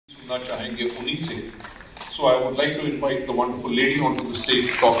सीखना चाहेंगे उन्हीं से. So I would like to invite the wonderful lady onto the stage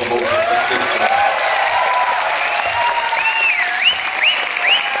to talk about her success story.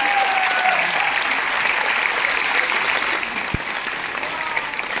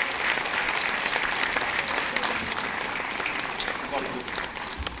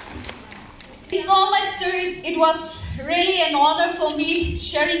 Thank you so much, sir. It was really an honor for me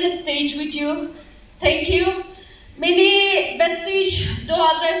sharing a stage with you. Thank you. मैंने Vestige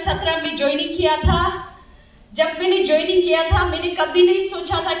 2017 में joining किया था. जब मैंने joining किया था, मैंने कभी नहीं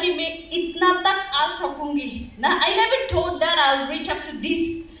सोचा था कि मैं इतना तक आ सकूंगी. ना, I never thought that I'll reach up to this.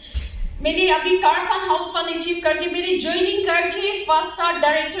 मैंने अभी car fund house fund achieve करके, मेरी ज्वाइनिंग करके, फर्स्ट स्टार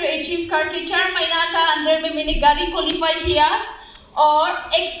डायरेक्टर अचीव करके 4 महीना का अंदर में मैंने गाड़ी क्वालिफाई किया और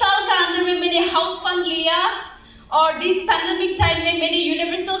 1 साल का अंदर में मैंने हाउस फंड लिया. और दिस पैंडेमिक टाइम में मैंने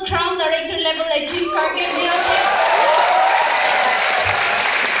universal crown director level achieve करके मेरा तो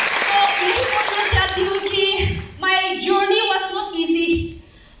यही बोलना चाहती हूँ कि my journey was not easy.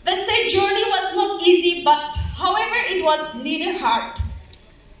 Wastage journey was not easy, but however it was needed hard.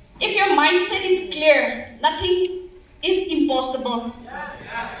 If your mindset is clear, nothing is impossible.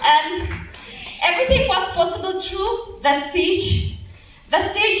 And everything was possible through Vestige.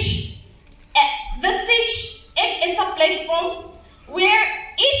 Vestige is a platform where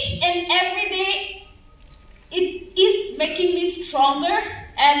each and every day it is making me stronger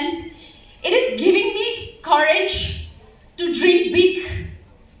and it is giving me courage to dream big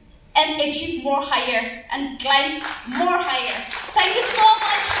and achieve more higher and climb more higher. Thank you so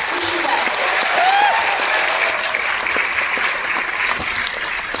much. Wish you well.